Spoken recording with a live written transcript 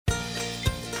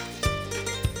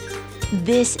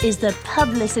This is the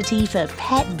Publicity for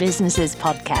Pet Businesses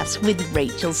podcast with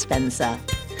Rachel Spencer.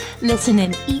 Listen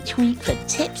in each week for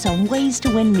tips on ways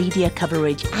to win media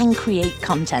coverage and create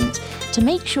content to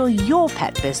make sure your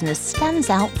pet business stands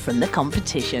out from the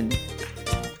competition.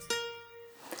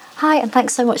 Hi, and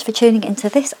thanks so much for tuning into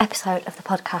this episode of the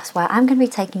podcast where I'm going to be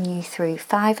taking you through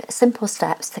 5 simple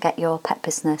steps to get your pet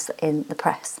business in the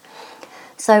press.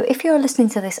 So if you're listening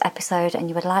to this episode and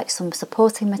you would like some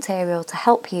supporting material to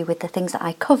help you with the things that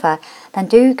I cover, then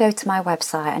do go to my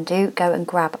website and do go and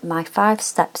grab my 5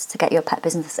 steps to get your pet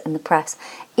business in the press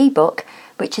ebook,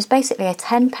 which is basically a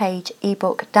 10-page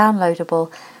ebook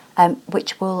downloadable,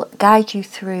 which will guide you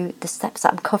through the steps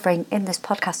that I'm covering in this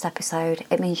podcast episode.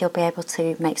 It means you'll be able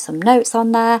to make some notes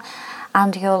on there,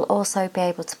 and you'll also be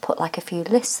able to put like a few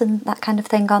lists and that kind of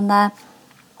thing on there.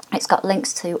 It's got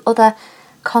links to other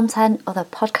content, other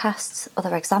podcasts,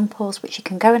 other examples which you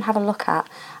can go and have a look at,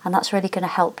 and that's really going to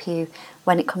help you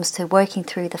when it comes to working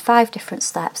through the 5 different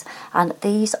steps. And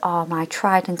these are my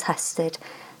tried and tested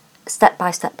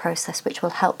step-by-step process which will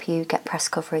help you get press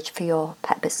coverage for your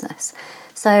pet business.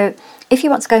 So if you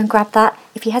want to go and grab that,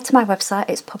 if you head to my website,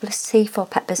 it's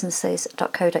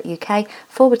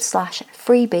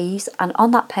publicityforpetbusinesses.co.uk/freebies, and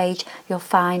on that page you'll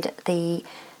find the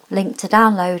link to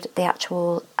download the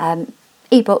actual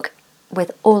ebook with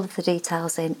all of the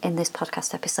details in this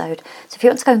podcast episode. So if you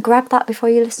want to go and grab that before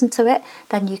you listen to it,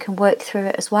 then you can work through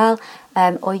it as well,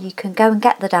 or you can go and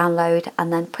get the download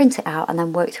and then print it out and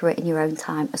then work through it in your own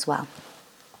time as well.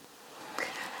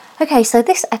 Okay, so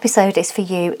this episode is for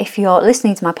you if you're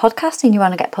listening to my podcast and you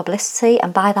want to get publicity,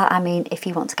 and by that I mean if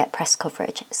you want to get press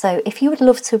coverage. So if you would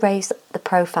love to raise the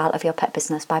profile of your pet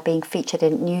business by being featured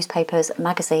in newspapers,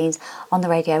 magazines, on the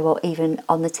radio, or even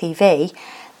on the TV,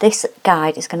 this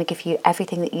guide is going to give you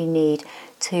everything that you need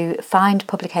to find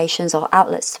publications or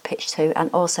outlets to pitch to, and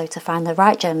also to find the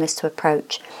right journalist to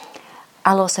approach.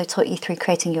 I'll also talk you through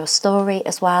creating your story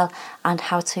as well, and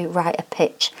how to write a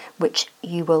pitch which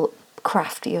you will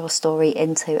craft your story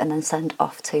into and then send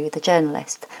off to the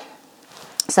journalist.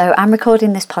 So I'm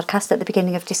recording this podcast at the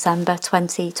beginning of December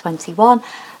 2021,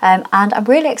 and I'm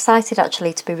really excited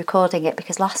actually to be recording it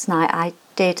because last night I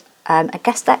did a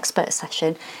guest expert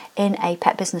session in a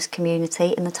pet business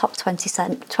community in the top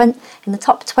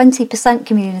 20%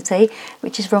 community,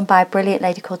 which is run by a brilliant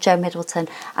lady called Jo Middleton,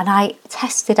 and I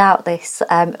tested out these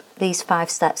 5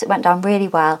 steps. It went down really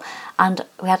well, and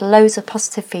we had loads of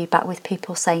positive feedback with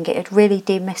people saying it had really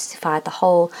demystified the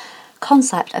whole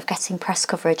concept of getting press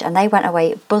coverage, and they went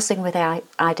away buzzing with their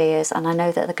ideas, and I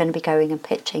know that they're going to be going and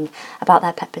pitching about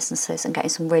their pet businesses and getting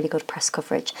some really good press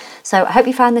coverage. So I hope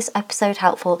you found this episode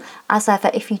helpful. As ever,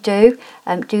 if you do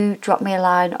drop me a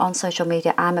line on social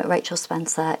media. I'm at Rachel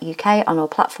Spencer UK on all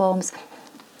platforms.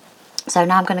 So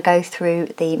now I'm going to go through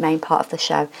the main part of the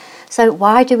show. So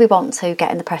why do we want to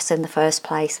get in the press in the first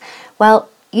place? Well,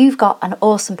 you've got an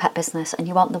awesome pet business and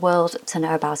you want the world to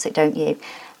know about it, don't you?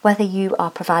 Whether you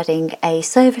are providing a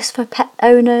service for pet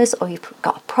owners, or you've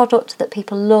got a product that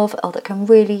people love or that can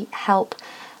really help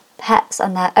pets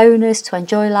and their owners to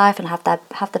enjoy life and have the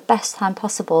best time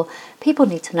possible, people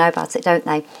need to know about it, don't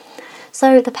they?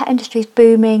 So the pet industry is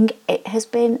booming. It has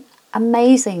been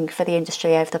amazing for the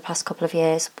industry over the past couple of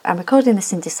years. I'm recording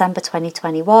this in December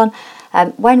 2021.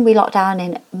 When we locked down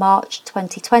in March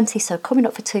 2020, so coming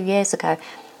up for 2 years ago,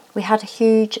 we had a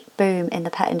huge boom in the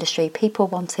pet industry. People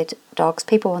wanted dogs,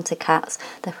 people wanted cats.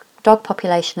 The dog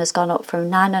population has gone up from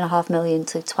 9.5 million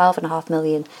to 12.5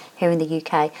 million here in the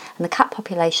UK, and the cat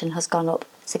population has gone up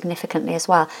significantly as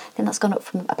well. I think that's gone up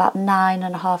from about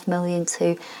 9.5 million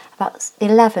to about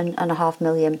 11.5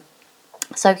 million.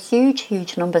 So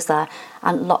huge numbers there,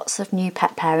 and lots of new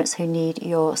pet parents who need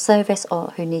your service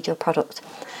or who need your product.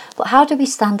 But how do we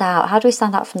stand out? How do we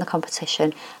stand out from the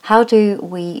competition? How do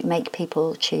we make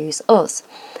people choose us?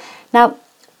 Now,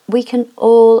 we can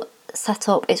all set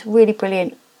up, it's really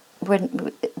brilliant.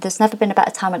 There's never been a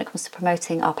better time when it comes to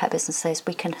promoting our pet businesses.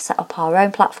 We can set up our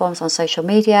own platforms on social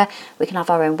media. We can have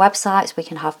our own websites. We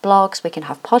can have blogs. We can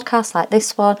have podcasts like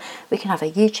this one. We can have a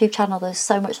YouTube channel. There's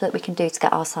so much that we can do to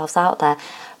get ourselves out there.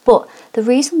 But the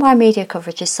reason why media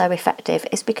coverage is so effective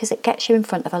is because it gets you in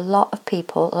front of a lot of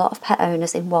people, a lot of pet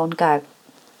owners in one go.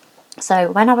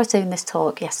 So when I was doing this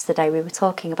talk yesterday, we were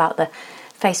talking about the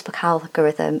Facebook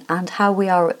algorithm and how we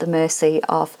are at the mercy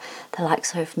of the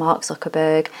likes of Mark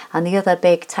Zuckerberg and the other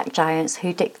big tech giants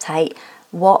who dictate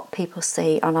what people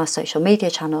see on our social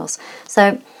media channels.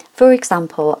 So, for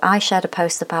example, I shared a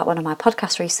post about one of my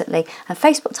podcasts recently, and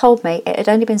Facebook told me it had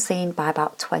only been seen by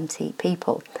about 20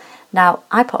 people. Now,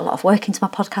 I put a lot of work into my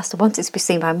podcast. I wanted it to be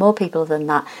seen by more people than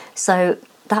that. So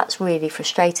that's really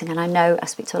frustrating. And I know I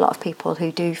speak to a lot of people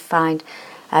who do find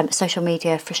social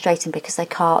media frustrating because they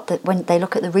can't, that when they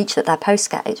look at the reach that their posts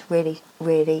get, it's really,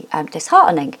 really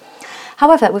disheartening.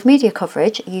 However, with media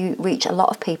coverage, you reach a lot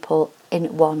of people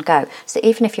in one go. So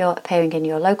even if you're appearing in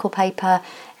your local paper,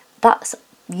 that's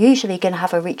usually going to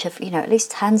have a reach of, at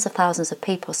least tens of thousands of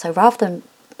people. So rather than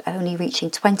only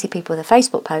reaching 20 people with a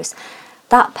Facebook post,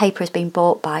 that paper has been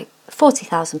bought by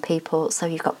 40,000 people. So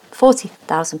you've got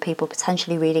 40,000 people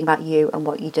potentially reading about you and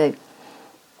what you do.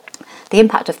 The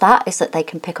impact of that is that they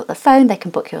can pick up the phone, they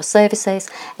can book your services.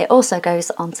 It also goes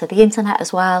onto the internet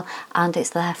as well, and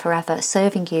it's there forever,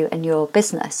 serving you and your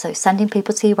business. So sending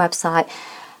people to your website,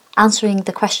 answering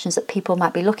the questions that people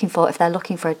might be looking for if they're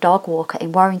looking for a dog walker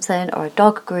in Warrington or a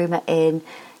dog groomer in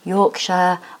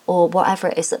Yorkshire or whatever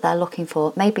it is that they're looking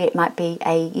for. Maybe it might be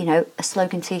a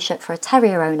slogan t-shirt for a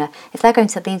terrier owner. If they're going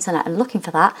to the internet and looking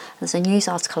for that, there's a news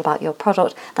article about your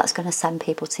product that's going to send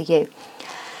people to you.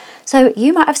 So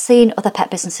you might have seen other pet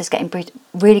businesses getting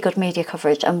really good media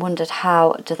coverage and wondered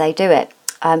how do they do it.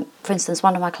 For instance,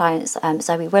 one of my clients,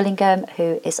 Zoe Willingham,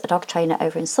 who is a dog trainer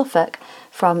over in Suffolk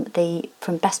from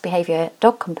Best Behaviour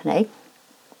Dog Company,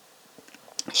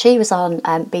 she was on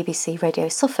BBC Radio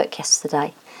Suffolk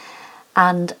yesterday,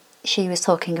 and she was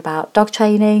talking about dog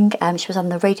training. She was on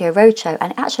the Radio Roadshow,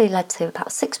 and it actually led to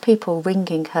about 6 people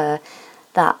ringing her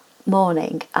that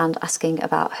morning and asking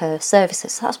about her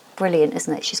services. So that's brilliant,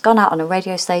 isn't it? She's gone out on a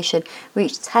radio station,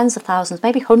 reached tens of thousands,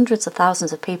 maybe hundreds of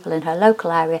thousands of people in her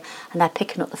local area, and they're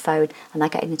picking up the phone and they're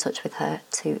getting in touch with her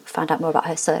to find out more about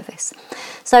her service.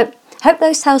 So hope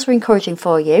those tales were encouraging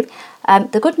for you.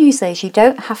 The good news is you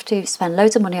don't have to spend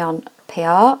loads of money on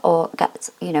PR or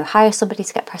hire somebody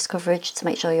to get press coverage to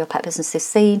make sure your pet business is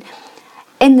seen.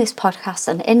 In this podcast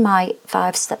and in my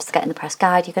 5 steps to getting the press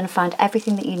guide, you're going to find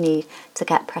everything that you need to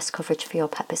get press coverage for your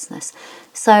pet business.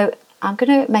 So I'm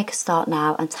going to make a start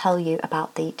now and tell you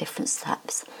about the different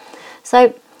steps.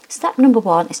 So step number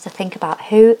 1 is to think about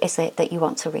who is it that you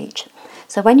want to reach.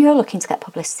 So when you're looking to get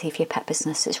publicity for your pet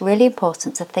business, it's really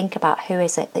important to think about who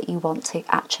is it that you want to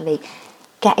actually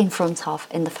get in front of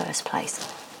in the first place.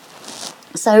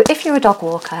 So if you're a dog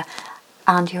walker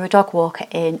and you're a dog walker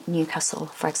in Newcastle,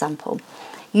 for example,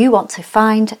 you want to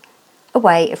find a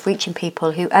way of reaching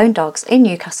people who own dogs in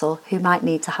Newcastle who might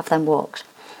need to have them walked.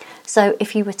 So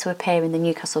if you were to appear in the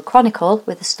Newcastle Chronicle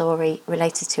with a story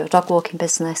related to your dog walking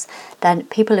business, then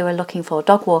people who are looking for a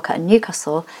dog walker in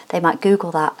Newcastle, they might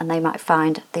Google that and they might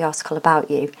find the article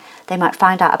about you. They might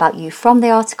find out about you from the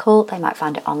article, they might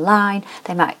find it online,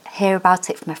 they might hear about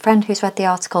it from a friend who's read the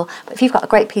article. But if you've got a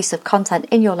great piece of content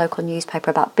in your local newspaper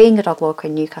about being a dog walker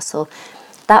in Newcastle,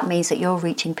 that means that you're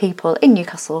reaching people in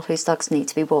Newcastle whose dogs need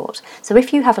to be walked. So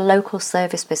if you have a local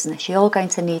service business, you're going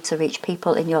to need to reach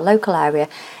people in your local area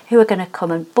who are going to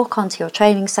come and book onto your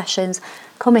training sessions,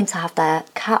 come in to have their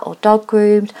cat or dog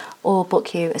groomed, or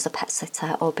book you as a pet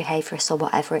sitter or behaviourist or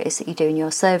whatever it is that you do in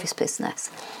your service business.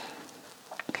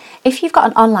 If you've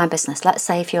got an online business, let's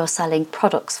say if you're selling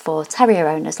products for terrier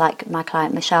owners, like my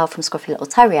client Michelle from Scruffy Little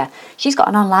Terrier, she's got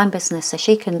an online business so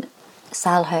she can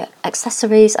sell her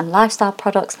accessories and lifestyle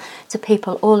products to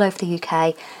people all over the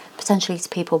UK, potentially to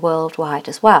people worldwide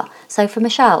as well. So for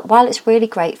Michelle, while it's really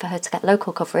great for her to get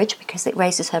local coverage because it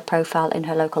raises her profile in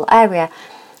her local area,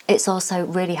 it's also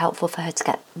really helpful for her to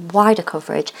get wider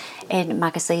coverage in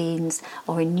magazines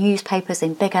or in newspapers,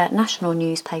 in bigger national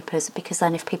newspapers, because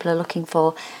then if people are looking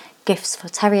for gifts for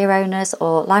terrier owners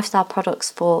or lifestyle products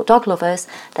for dog lovers,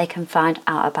 they can find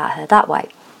out about her that way.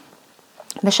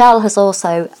 Michelle has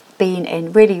also been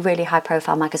in really, really high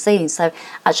profile magazines. So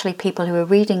actually people who are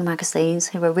reading magazines,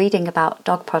 who are reading about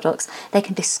dog products, they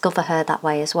can discover her that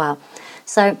way as well.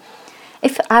 So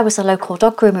if I was a local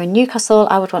dog groomer in Newcastle,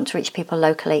 I would want to reach people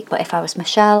locally. But if I was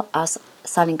Michelle, as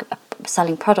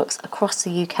selling products across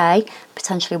the UK,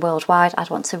 potentially worldwide, I'd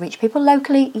want to reach people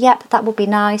locally. Yep, that would be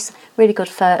nice, really good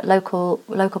for local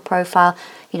profile.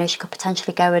 She could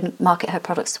potentially go and market her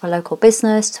products to a local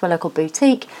business, to a local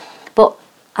boutique. But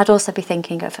I'd also be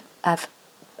thinking of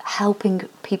helping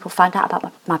people find out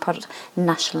about my product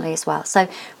nationally as well. So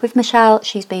with Michelle,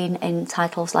 she's been in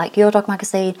titles like Your Dog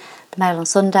Magazine, The Mail on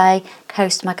Sunday,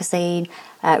 Coast Magazine,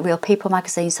 Real People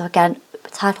Magazine. So again,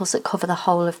 titles that cover the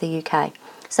whole of the UK.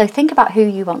 So think about who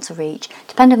you want to reach.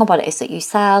 Depending on what it is that you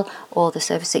sell or the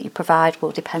service that you provide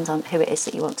will depend on who it is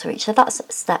that you want to reach. So that's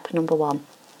step number 1.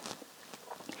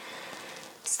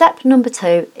 Step number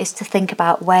 2 is to think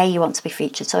about where you want to be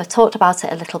featured. So I talked about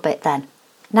it a little bit then.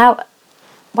 Now,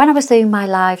 when I was doing my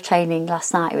live training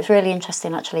last night, it was really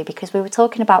interesting actually, because we were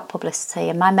talking about publicity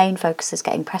and my main focus is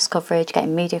getting press coverage,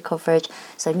 getting media coverage,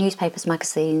 so newspapers,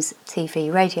 magazines,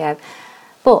 TV, radio.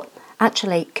 But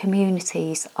actually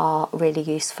communities are really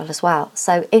useful as well.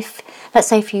 So let's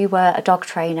say if you were a dog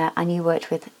trainer and you worked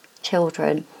with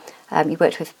children, you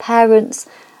worked with parents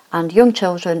and young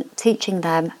children, teaching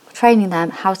them, training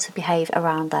them how to behave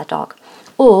around their dog.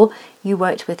 Or you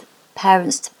worked with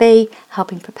parents-to-be,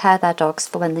 helping prepare their dogs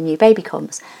for when the new baby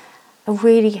comes. A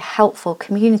really helpful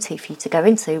community for you to go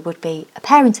into would be a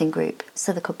parenting group.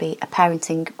 So there could be a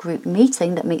parenting group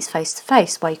meeting that meets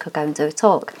face-to-face where you could go and do a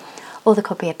talk. Or there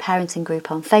could be a parenting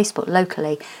group on Facebook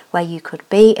locally where you could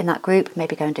be in that group,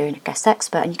 maybe go and do a guest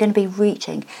expert, and you're going to be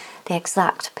reaching the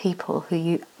exact people who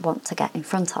you want to get in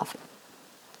front of.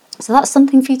 So that's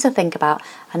something for you to think about.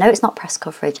 I know it's not press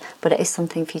coverage, but it is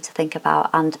something for you to think about,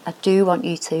 and I do want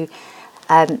you to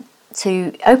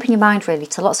open your mind really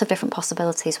to lots of different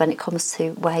possibilities when it comes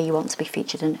to where you want to be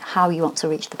featured and how you want to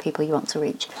reach the people you want to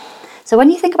reach. So when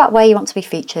you think about where you want to be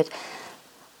featured,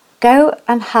 go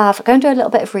and do a little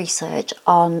bit of research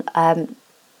on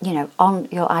on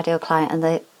your ideal client and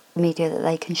the media that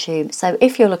they consume. So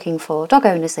if you're looking for dog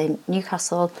owners in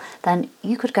Newcastle, then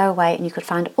you could go away and you could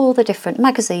find all the different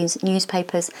magazines,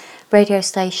 newspapers, radio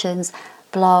stations,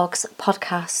 blogs,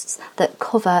 podcasts that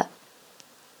cover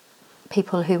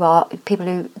people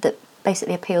that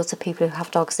basically appeal to people who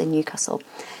have dogs in Newcastle.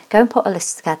 Go and put a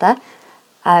list together,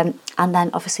 and then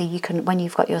obviously you can, when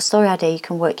you've got your story idea, you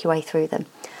can work your way through them.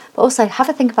 But also have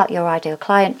a think about your ideal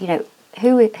client.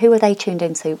 Who are they tuned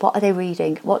into? What are they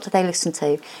reading? What do they listen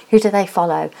to? Who do they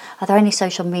follow? Are there any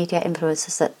social media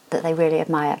influencers that they really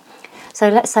admire? So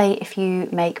let's say if you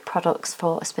make products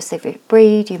for a specific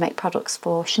breed, you make products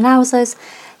for schnauzers,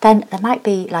 then there might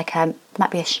be a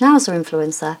schnauzer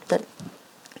influencer that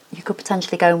you could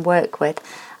potentially go and work with,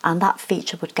 and that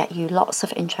feature would get you lots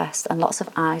of interest and lots of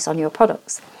eyes on your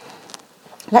products.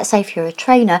 Let's say if you're a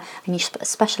trainer and you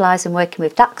specialise in working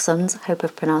with dachshunds, I hope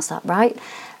I've pronounced that right,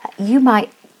 you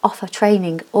might offer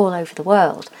training all over the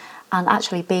world, and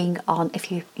actually being on, if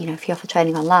you offer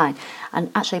training online, and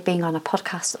actually being on a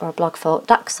podcast or a blog for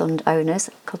dachshund owners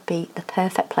could be the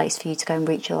perfect place for you to go and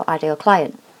reach your ideal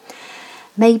client.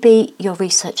 Maybe your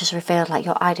research has revealed like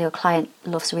your ideal client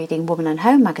loves reading Woman and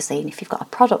Home magazine. If you've got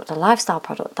a lifestyle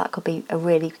product, that could be a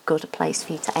really good place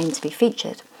for you to aim to be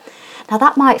featured. Now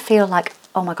that might feel like,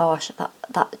 oh my gosh,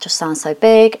 that just sounds so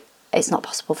big. It's not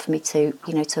possible for me to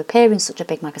appear in such a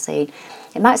big magazine.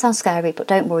 It might sound scary, but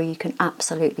don't worry, you can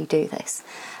absolutely do this.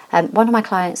 One of my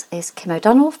clients is Kim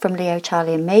O'Donnell from Leo,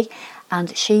 Charlie and Me,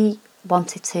 and she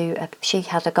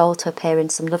had a goal to appear in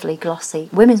some lovely glossy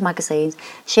women's magazines.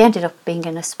 She ended up being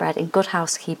in a spread in Good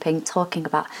Housekeeping talking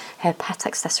about her pet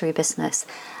accessory business,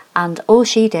 and all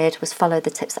she did was follow the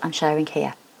tips that I'm sharing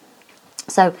here.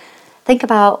 So think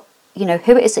about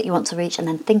who it is that you want to reach, and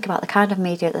then think about the kind of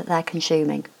media that they're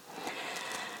consuming.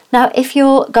 Now, if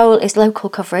your goal is local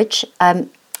coverage,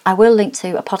 I will link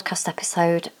to a podcast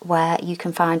episode where you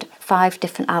can find 5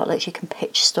 different outlets you can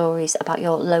pitch stories about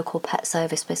your local pet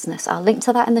service business. I'll link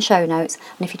to that in the show notes,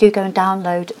 and if you do go and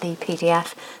download the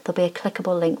PDF, there'll be a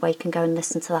clickable link where you can go and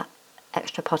listen to that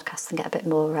extra podcast and get a bit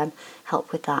more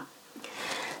help with that.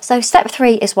 So step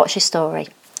 3 is what's your story.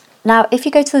 Now, if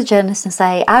you go to the journalist and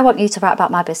say, I want you to write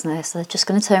about my business, they're just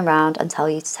going to turn around and tell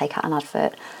you to take out an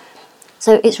advert.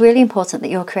 So it's really important that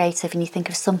you're creative and you think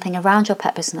of something around your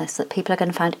pet business that people are going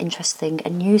to find interesting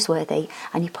and newsworthy,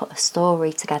 and you put a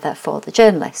story together for the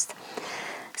journalist.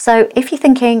 So if you're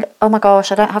thinking, oh my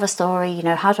gosh, I don't have a story,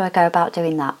 how do I go about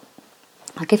doing that?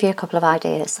 I'll give you a couple of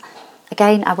ideas.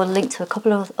 Again, I will link to a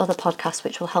couple of other podcasts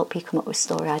which will help you come up with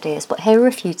story ideas, but here are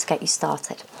a few to get you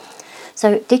started.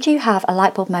 So did you have a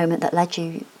light bulb moment that led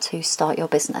you to start your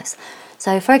business?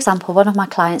 So for example, one of my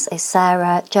clients is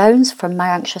Sarah Jones from My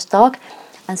Anxious Dog.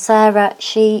 And Sarah,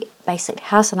 she basically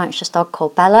has an anxious dog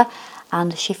called Bella,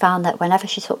 and she found that whenever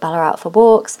she took Bella out for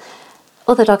walks,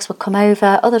 other dogs would come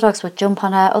over, other dogs would jump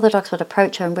on her, other dogs would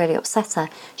approach her and really upset her.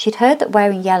 She'd heard that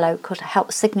wearing yellow could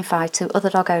help signify to other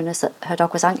dog owners that her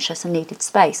dog was anxious and needed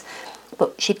space.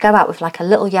 But she'd go out with like a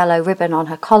little yellow ribbon on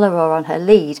her collar or on her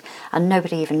lead, and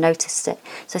nobody even noticed it.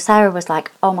 So Sarah was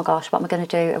like, oh my gosh, what am I going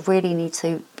to do? I really need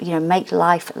to, make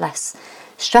life less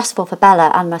stressful for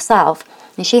Bella and myself.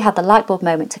 And she had the light bulb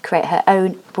moment to create her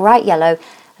own bright yellow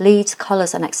leads,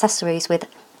 collars and accessories with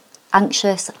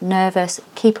anxious, nervous,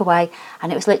 keep away,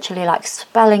 and it was literally like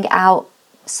spelling out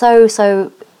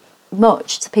so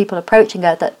much to people approaching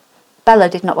her that Bella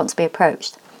did not want to be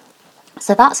approached.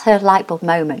 So that's her light bulb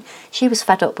moment. She was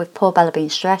fed up with poor Bella being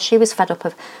stressed. She was fed up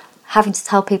of having to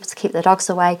tell people to keep their dogs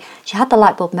away. She had the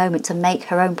light bulb moment to make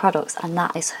her own products, and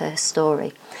that is her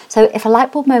story. So if a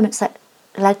light bulb moment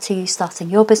led to you starting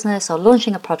your business or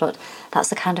launching a product, that's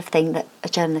the kind of thing that a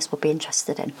journalist would be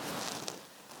interested in.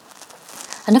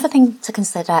 Another thing to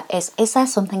consider is there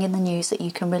something in the news that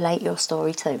you can relate your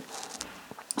story to?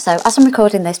 So as I'm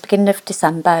recording this, beginning of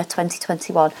December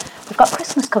 2021, we've got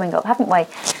Christmas coming up, haven't we?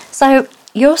 So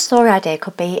your story idea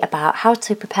could be about how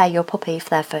to prepare your puppy for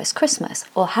their first Christmas,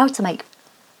 or how to make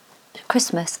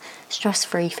Christmas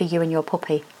stress-free for you and your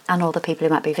puppy and all the people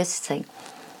who might be visiting.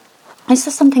 Is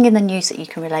there something in the news that you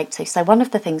can relate to? So one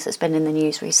of the things that's been in the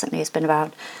news recently has been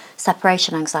around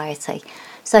separation anxiety.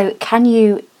 So can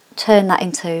you turn that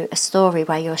into a story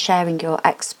where you're sharing your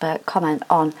expert comment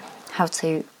on how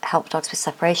to help dogs with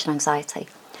separation anxiety?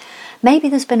 Maybe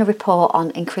there's been a report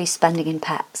on increased spending in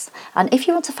pets, and if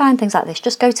you want to find things like this,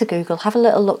 just go to Google, have a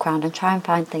little look around, and try and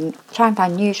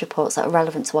find news reports that are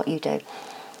relevant to what you do.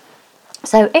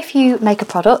 So if you make a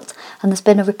product and there's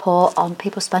been a report on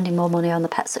people spending more money on the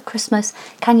pets at Christmas,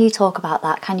 can you talk about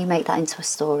that? Can you make that into a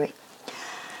story?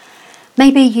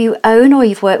 Maybe you own or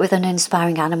you've worked with an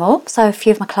inspiring animal. So a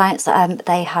few of my clients,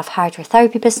 they have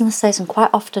hydrotherapy businesses, and quite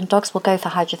often dogs will go for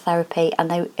hydrotherapy, and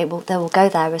they will go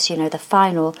there as, the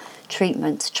final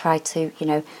treatment to try to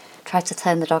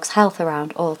turn the dog's health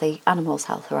around or the animal's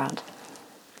health around.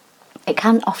 It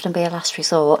can often be a last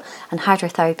resort, and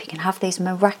hydrotherapy can have these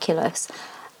miraculous,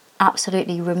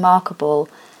 absolutely remarkable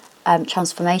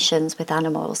transformations with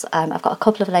animals. I've got a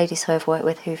couple of ladies who I've worked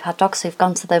with who've had dogs who've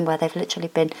gone to them where they've literally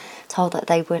been told that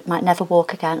they might never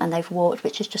walk again, and they've walked,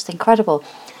 which is just incredible.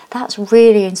 That's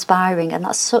really inspiring, and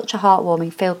that's such a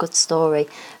heartwarming, feel-good story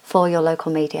for your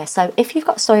local media. So if you've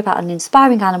got a story about an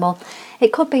inspiring animal,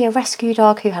 it could be a rescue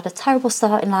dog who had a terrible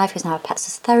start in life, who's now a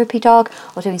pets therapy dog,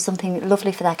 or doing something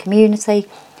lovely for their community.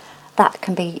 That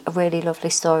can be a really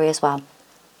lovely story as well.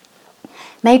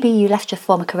 Maybe you left your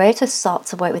former career to start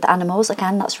to work with animals.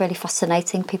 Again, that's really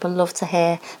fascinating. People love to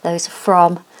hear those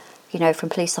from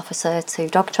police officer to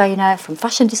dog trainer, from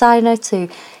fashion designer to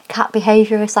cat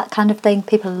behaviourist, that kind of thing.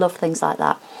 People love things like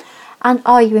that. And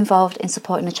are you involved in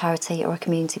supporting a charity or a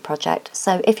community project?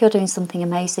 So if you're doing something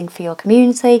amazing for your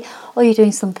community, or you're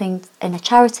doing something in a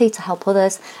charity to help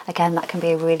others, again, that can be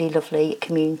a really lovely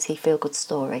community feel-good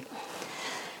story.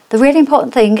 The really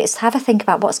important thing is to have a think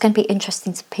about what's going to be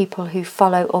interesting to people who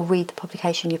follow or read the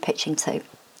publication you're pitching to.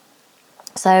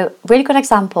 So a really good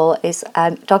example is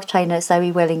dog trainer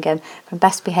Zoe Willingham from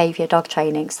Best Behaviour Dog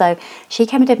Training. So she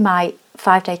came and did my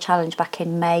 5-day challenge back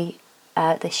in May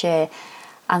this year.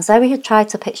 And Zoe had tried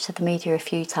to pitch to the media a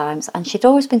few times, and she'd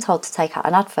always been told to take out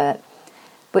an advert,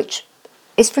 which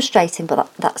is frustrating,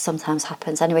 but that sometimes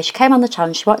happens. Anyway, she came on the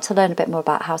challenge. She wanted to learn a bit more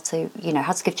about how to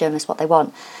give journalists what they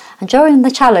want. And during the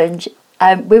challenge,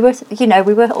 we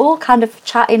were all kind of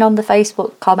chatting on the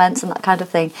Facebook comments and that kind of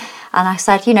thing. And I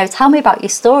said, tell me about your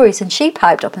stories. And she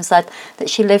piped up and said that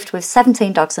she lived with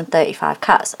 17 dogs and 35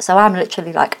 cats. So I'm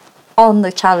literally like on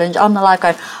the challenge, on the live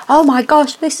going, oh my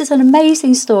gosh, this is an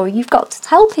amazing story. You've got to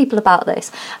tell people about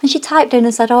this. And she typed in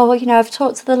and said, I've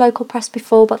talked to the local press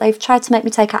before, but they've tried to make me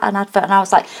take out an advert. And I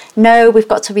was like, no, we've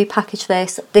got to repackage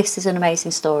this. This is an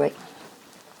amazing story.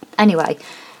 Anyway,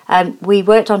 we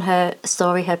worked on her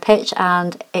story, her pitch,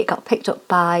 and it got picked up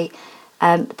by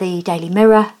the Daily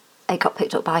Mirror. It got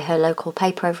picked up by her local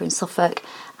paper over in Suffolk,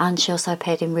 and she also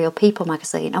appeared in Real People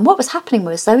magazine. And what was happening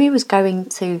was Zoe was going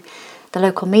to the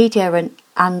local media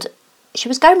and she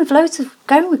was going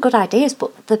with good ideas,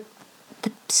 but the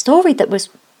story that was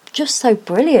just so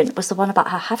brilliant was the one about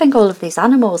her having all of these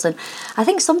animals. And I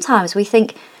think sometimes we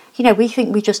think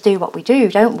we just do what we do,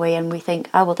 don't we? And we think,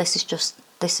 oh well, this is just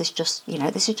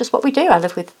what we do. I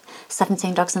live with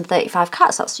 17 dogs and 35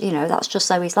 cats. That's just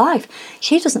Zoe's life.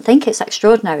 She doesn't think it's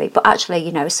extraordinary, but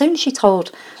actually, as soon as she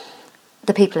told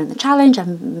the people in the challenge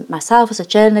and myself as a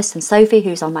journalist and Sophie,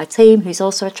 who's on my team, who's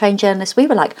also a trained journalist, we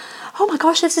were like, oh my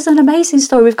gosh, this is an amazing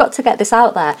story. We've got to get this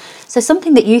out there. So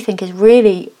something that you think is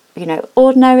really,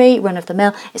 ordinary, run of the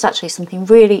mill, is actually something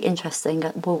really interesting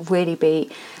that will really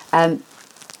be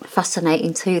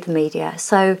fascinating to the media.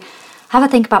 So have a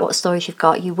think about what stories you've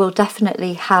got. You will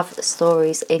definitely have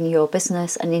stories in your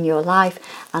business and in your life.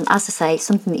 And as I say,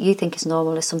 something that you think is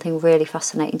normal is something really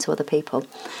fascinating to other people.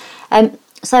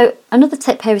 So another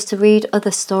tip here is to read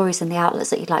other stories in the outlets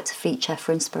that you'd like to feature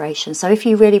for inspiration. So if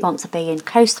you really want to be in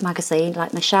Coast magazine,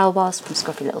 like Michelle was from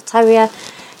Scruffy Little Terrier,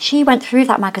 she went through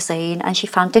that magazine and she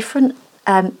found different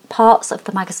parts of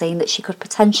the magazine that she could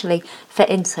potentially fit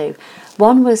into.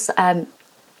 One was a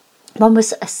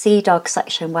sea dog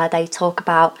section where they talk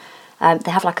about,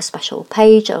 they have like a special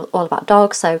page all about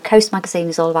dogs. So Coast magazine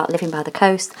is all about living by the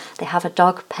coast. They have a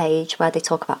dog page where they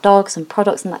talk about dogs and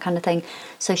products and that kind of thing.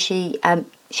 So she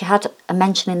she had a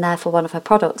mention in there for one of her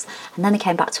products, and then they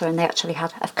came back to her and they actually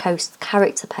had a coast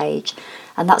character page,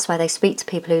 and that's where they speak to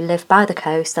people who live by the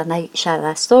coast and they share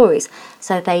their stories.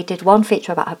 So they did one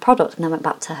feature about her product and then went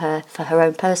back to her for her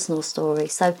own personal story.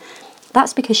 So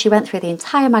that's because she went through the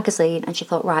entire magazine and she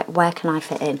thought, right, where can I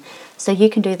fit in? So you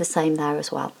can do the same there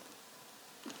as well.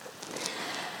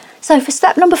 So for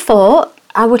step number 4,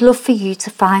 I would love for you to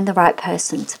find the right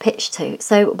person to pitch to.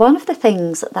 So one of the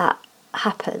things that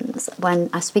happens when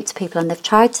I speak to people and they've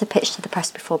tried to pitch to the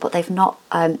press before, but they've not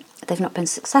been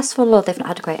successful, or they've not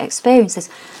had a great experiences,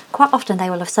 quite often they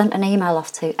will have sent an email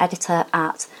off to editor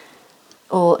at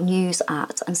or news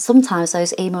at, and sometimes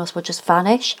those emails will just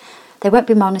vanish. They won't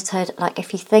be monitored. Like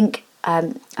if you think,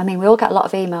 we all get a lot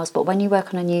of emails, but when you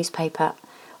work on a newspaper,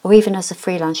 or even as a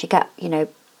freelance, you get,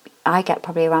 I get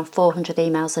probably around 400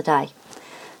 emails a day.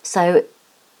 So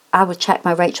I would check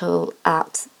my Rachel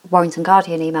at Warrington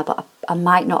Guardian email, but I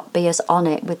might not be as on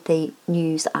it with the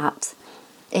news at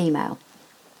email.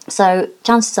 So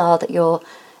chances are that your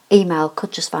email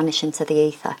could just vanish into the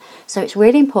ether. So it's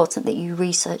really important that you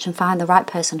research and find the right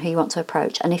person who you want to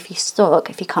approach. And if you're stuck,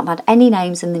 if you can't find any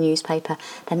names in the newspaper,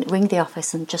 then ring the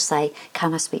office and just say,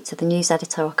 can I speak to the news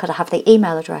editor, or could I have the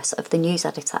email address of the news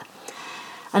editor?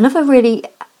 Another really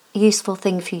useful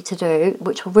thing for you to do,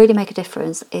 which will really make a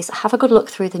difference, is have a good look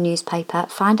through the newspaper,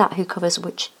 find out who covers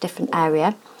which different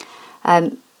area.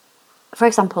 For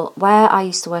example, where I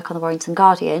used to work on the Warrington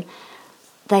Guardian,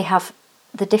 they have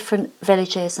the different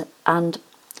villages and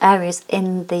areas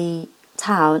in the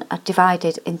town are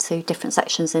divided into different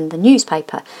sections in the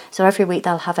newspaper. So every week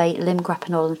they'll have a Lymm,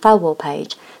 Greppenhall and Thelwall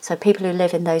page. So people who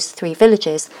live in those 3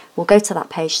 villages will go to that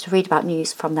page to read about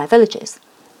news from their villages.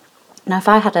 Now, if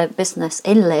I had a business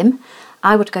in Lymm,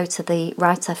 I would go to the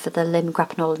writer for the Lymm,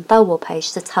 Greppenhall and Thelwall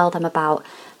page to tell them about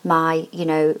my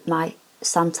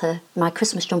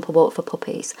Christmas jumper walk for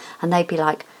puppies. And they'd be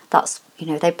like,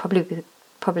 they'd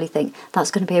probably think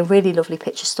that's going to be a really lovely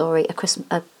picture story, a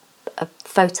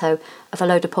photo of a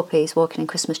load of puppies walking in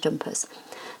Christmas jumpers.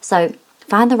 So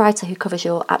find the writer who covers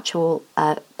your actual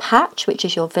patch, which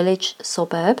is your village,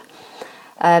 suburb.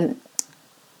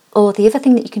 Or the other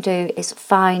thing that you can do is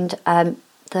find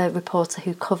the reporter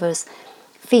who covers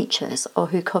features or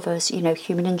who covers,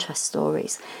 human interest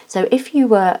stories. So if you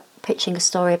were pitching a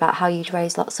story about how you'd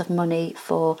raise lots of money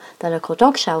for the local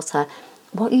dog shelter,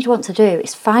 what you'd want to do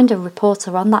is find a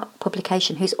reporter on that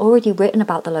publication who's already written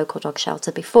about the local dog shelter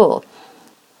before.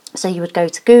 So you would go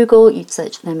to Google, you'd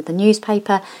search the name of the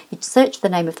newspaper, you'd search the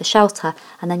name of the shelter,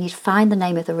 and then you'd find the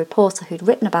name of the reporter who'd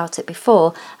written about it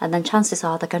before, and then chances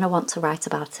are they're going to want to write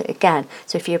about it again.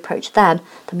 So if you approach them,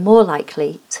 they're more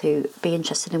likely to be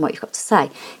interested in what you've got to say.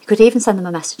 You could even send them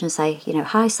a message and say,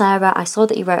 hi Sarah, I saw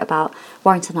that you wrote about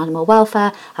Warrington Animal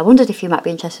Welfare. I wondered if you might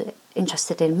be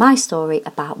interested in my story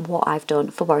about what I've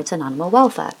done for Warrington Animal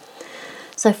Welfare.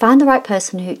 So find the right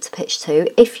person who to pitch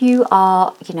to. If you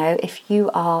are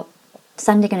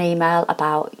sending an email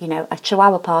about, a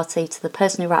Chihuahua party to the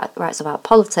person who writes about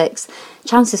politics,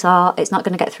 chances are it's not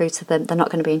going to get through to them. They're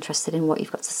not going to be interested in what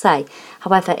you've got to say.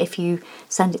 However, if you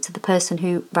send it to the person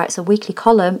who writes a weekly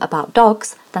column about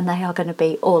dogs, then they are going to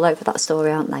be all over that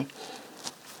story, aren't they?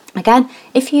 Again,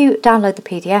 if you download the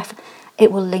PDF,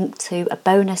 it will link to a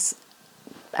bonus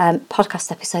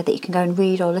podcast episode that you can go and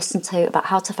read or listen to about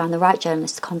how to find the right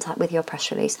journalist to contact with your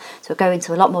press release. So we'll go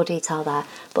into a lot more detail there,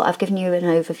 but I've given you an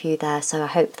overview there, so I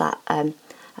hope that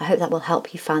will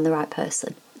help you find the right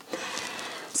person.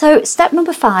 So step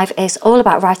number 5 is all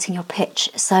about writing your pitch.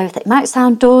 So it might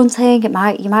sound daunting, you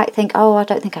might think, oh, I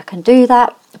don't think I can do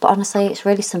that, but honestly it's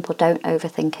really simple. Don't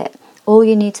overthink it. All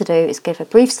you need to do is give a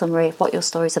brief summary of what your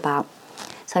story's about.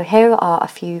 So here are a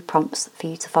few prompts for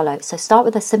you to follow. So start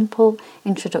with a simple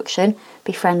introduction,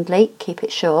 be friendly, keep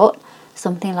it short.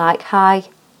 Something like, hi,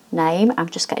 name, I'm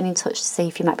just getting in touch to see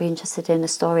if you might be interested in a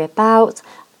story about,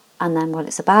 and then what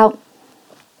it's about.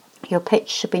 Your pitch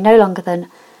should be no longer than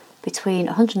between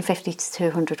 150 to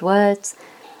 200 words.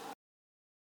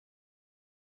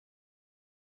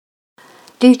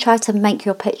 Do try to make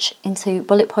your pitch into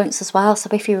bullet points as well. So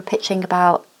if you were pitching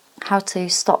about how to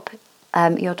stop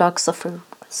your dog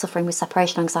suffering with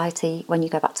separation anxiety when you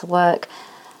go back to work,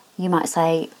 you might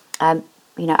say, I'm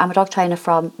a dog trainer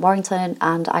from Warrington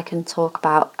and I can talk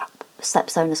about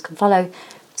steps owners can follow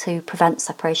to prevent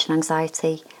separation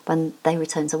anxiety when they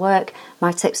return to work.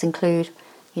 My tips include,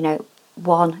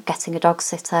 1, getting a dog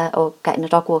sitter or getting a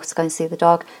dog walker to go and see the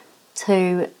dog.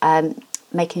 2,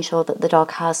 making sure that the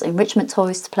dog has enrichment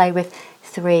toys to play with.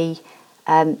 3,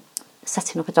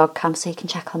 setting up a dog cam so you can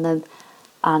check on them.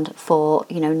 And 4,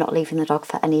 not leaving the dog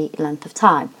for any length of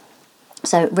time.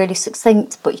 So really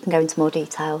succinct, but you can go into more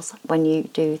details when you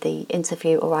do the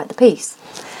interview or write the piece.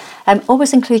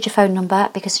 Always include your phone number,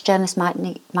 because a journalist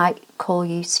might call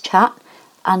you to chat,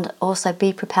 and also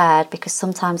be prepared, because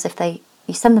sometimes if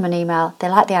you send them an email, they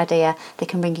like the idea, they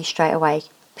can ring you straight away,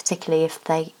 particularly if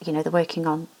they're working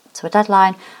on to a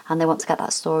deadline and they want to get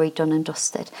that story done and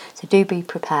dusted. So do be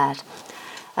prepared.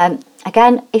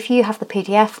 Again, if you have the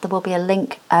PDF, there will be a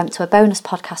link to a bonus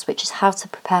podcast, which is how to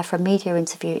prepare for a media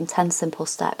interview in 10 simple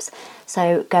steps.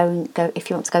 So go if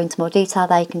you want to go into more detail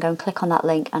there, you can go and click on that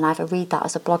link and either read that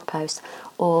as a blog post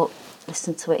or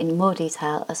listen to it in more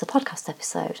detail as a podcast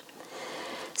episode.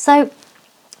 So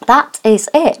that is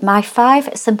it, my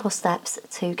 5 simple steps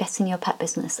to getting your pet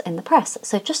business in the press.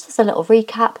 So just as a little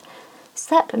recap,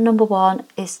 step number 1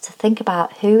 is to think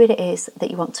about who it is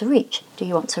that you want to reach. Do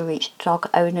you want to reach dog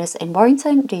owners in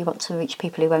Warrington? Do you want to reach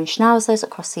people who own schnauzers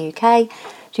across the UK?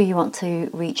 Do you want to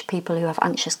reach people who have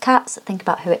anxious cats? Think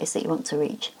about who it is that you want to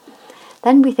reach.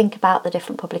 Then we think about the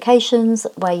different publications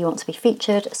where you want to be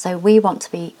featured. So we want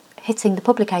to be hitting the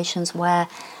publications where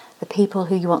the people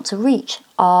who you want to reach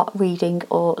are reading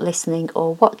or listening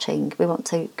or watching. We want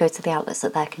to go to the outlets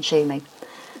that they're consuming.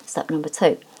 Step number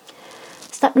 2.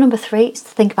 Step number 3 is to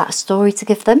think about a story to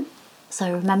give them.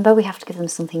 So remember, we have to give them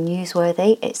something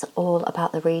newsworthy. It's all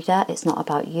about the reader, it's not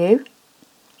about you.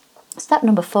 Step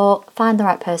number 4, find the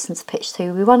right person to pitch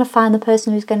to. We want to find the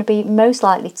person who's going to be most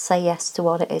likely to say yes to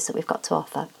what it is that we've got to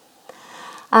offer.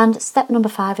 And step number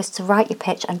 5 is to write your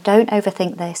pitch, and don't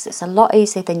overthink this. It's a lot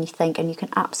easier than you think, and you can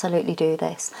absolutely do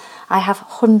this. I have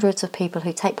hundreds of people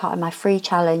who take part in my free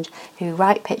challenge who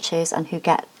write pitches and who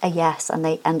get a yes, and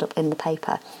they end up in the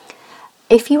paper.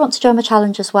 If you want to join my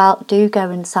challenge as well, do go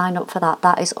and sign up for that.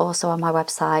 That is also on my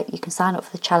website. You can sign up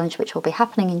for the challenge, which will be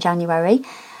happening in January.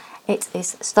 It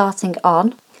is starting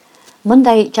on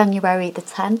Monday, January the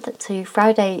 10th to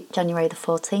Friday, January the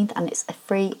 14th, and it's a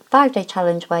free 5-day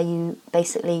challenge where you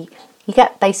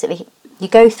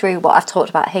go through what I've talked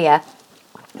about here,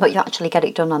 but you actually get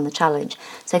it done on the challenge.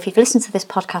 So if you've listened to this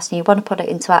podcast and you want to put it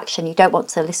into action, you don't want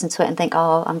to listen to it and think,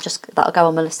 that'll go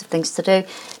on my list of things to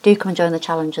do come and join the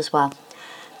challenge as well.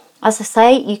 As I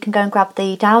say, you can go and grab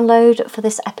the download for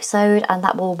this episode, and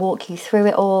that will walk you through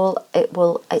it all.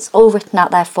 It's all written out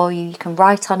there for you. You can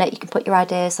write on it, you can put your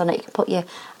ideas on it, you can put your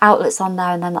outlets on there,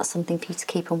 and then that's something for you to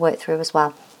keep and work through as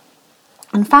well.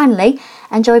 And finally,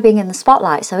 enjoy being in the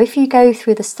spotlight. So if you go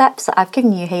through the steps that I've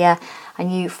given you here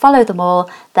and you follow them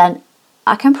all, then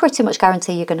I can pretty much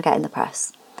guarantee you're going to get in the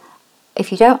press.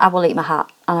 If you don't, I will eat my hat,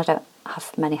 and I don't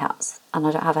have many hats, and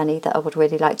I don't have any that I would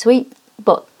really like to eat,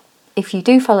 but if you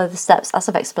do follow the steps as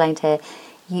I've explained here,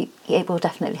 it will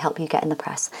definitely help you get in the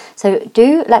press. So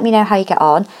do let me know how you get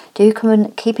on. Do come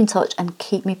and keep in touch and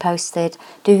keep me posted.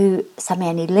 Do send me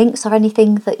any links or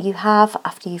anything that you have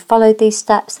after you've followed these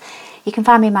steps. You can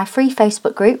find me in my free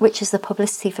Facebook group, which is the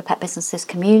Publicity for Pet Businesses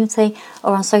community,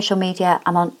 or on social media.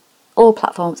 I'm on all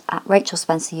platforms at Rachel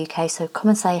Spencer UK, so come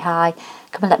and say hi,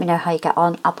 come and let me know how you get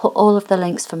on. I'll put all of the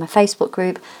links from my Facebook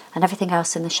group and everything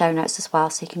else in the show notes as well,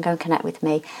 so you can go and connect with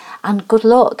me. And good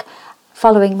luck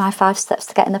following my 5 steps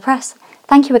to get in the press.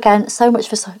 Thank you again so much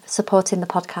for supporting the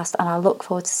podcast, and I look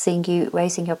forward to seeing you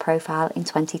raising your profile in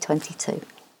 2022.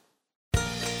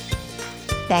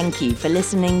 Thank you for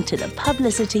listening to the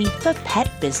Publicity for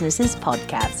Pet Businesses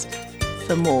podcast.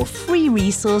 For more free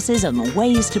resources on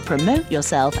ways to promote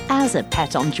yourself as a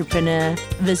pet entrepreneur,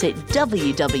 visit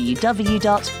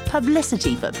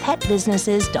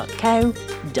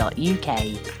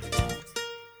www.publicityforpetbusinesses.co.uk.